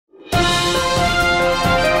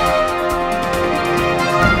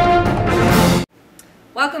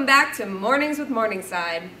Welcome back to Mornings with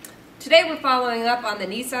Morningside. Today we're following up on the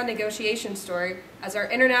Nissan negotiation story as our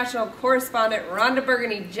international correspondent Rhonda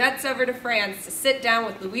Burgundy jets over to France to sit down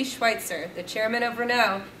with Louis Schweitzer, the chairman of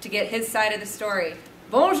Renault, to get his side of the story.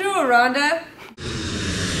 Bonjour, Rhonda!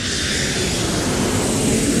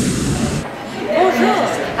 Bonjour,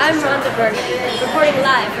 I'm Rhonda Burgundy, reporting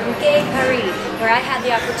live from Gay Paris, where I had the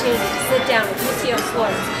opportunity to sit down with Monsieur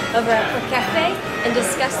Schwartz over at a cafe and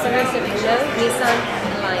discuss the recent Renault-Nissan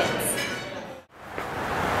alliance.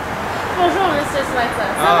 Bonjour, Monsieur Schweitzer.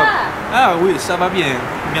 Ça va? Ah oui, ça va bien.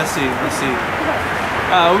 Merci, merci.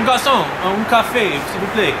 Un garçon, un café, s'il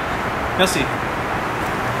vous plaît. Merci.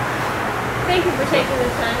 Thank you for taking the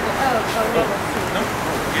time to... Oh, no. No?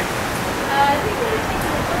 Okay. I think we're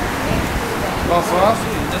taking the time. Bonsoir.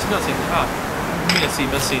 That's nothing. Merci,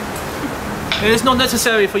 merci. It's not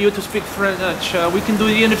necessary for you to speak French. We can do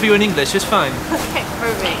the interview in English. It's fine. Okay,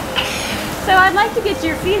 perfect. So I'd like to get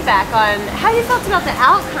your feedback on how you felt about the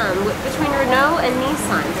outcome between Renault and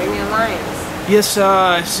Nissan during the alliance. Yes,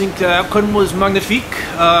 I think the outcome was magnifique.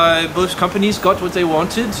 Both companies got what they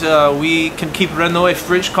wanted. We can keep Renault a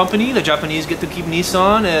French company. The Japanese get to keep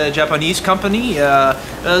Nissan, a Japanese company.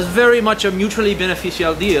 It's very much a mutually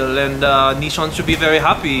beneficial deal, and Nissan should be very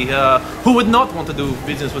happy. Who would not want to do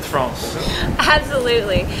business with France?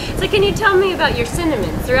 Absolutely. So can you tell me about your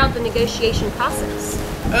sentiments throughout the negotiation process?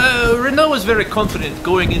 Renault was very confident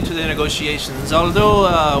going into the negotiations.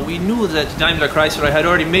 Although we knew that Daimler Chrysler had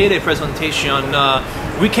already made a presentation,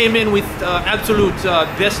 we came in with absolute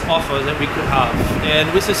best offer that we could have.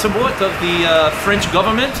 And with the support of the French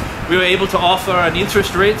government, we were able to offer an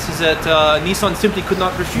interest rate that Nissan simply could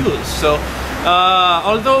not refuse. So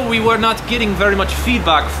although we were not getting very much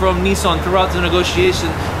feedback from Nissan throughout the negotiation,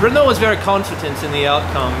 Renault was very confident in the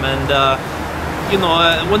outcome. And you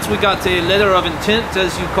know, once we got a letter of intent,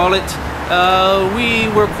 as you call it, we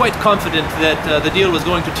were quite confident that the deal was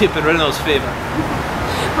going to tip in Renault's favor.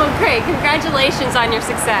 Well, great. Congratulations on your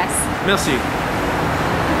success. Merci.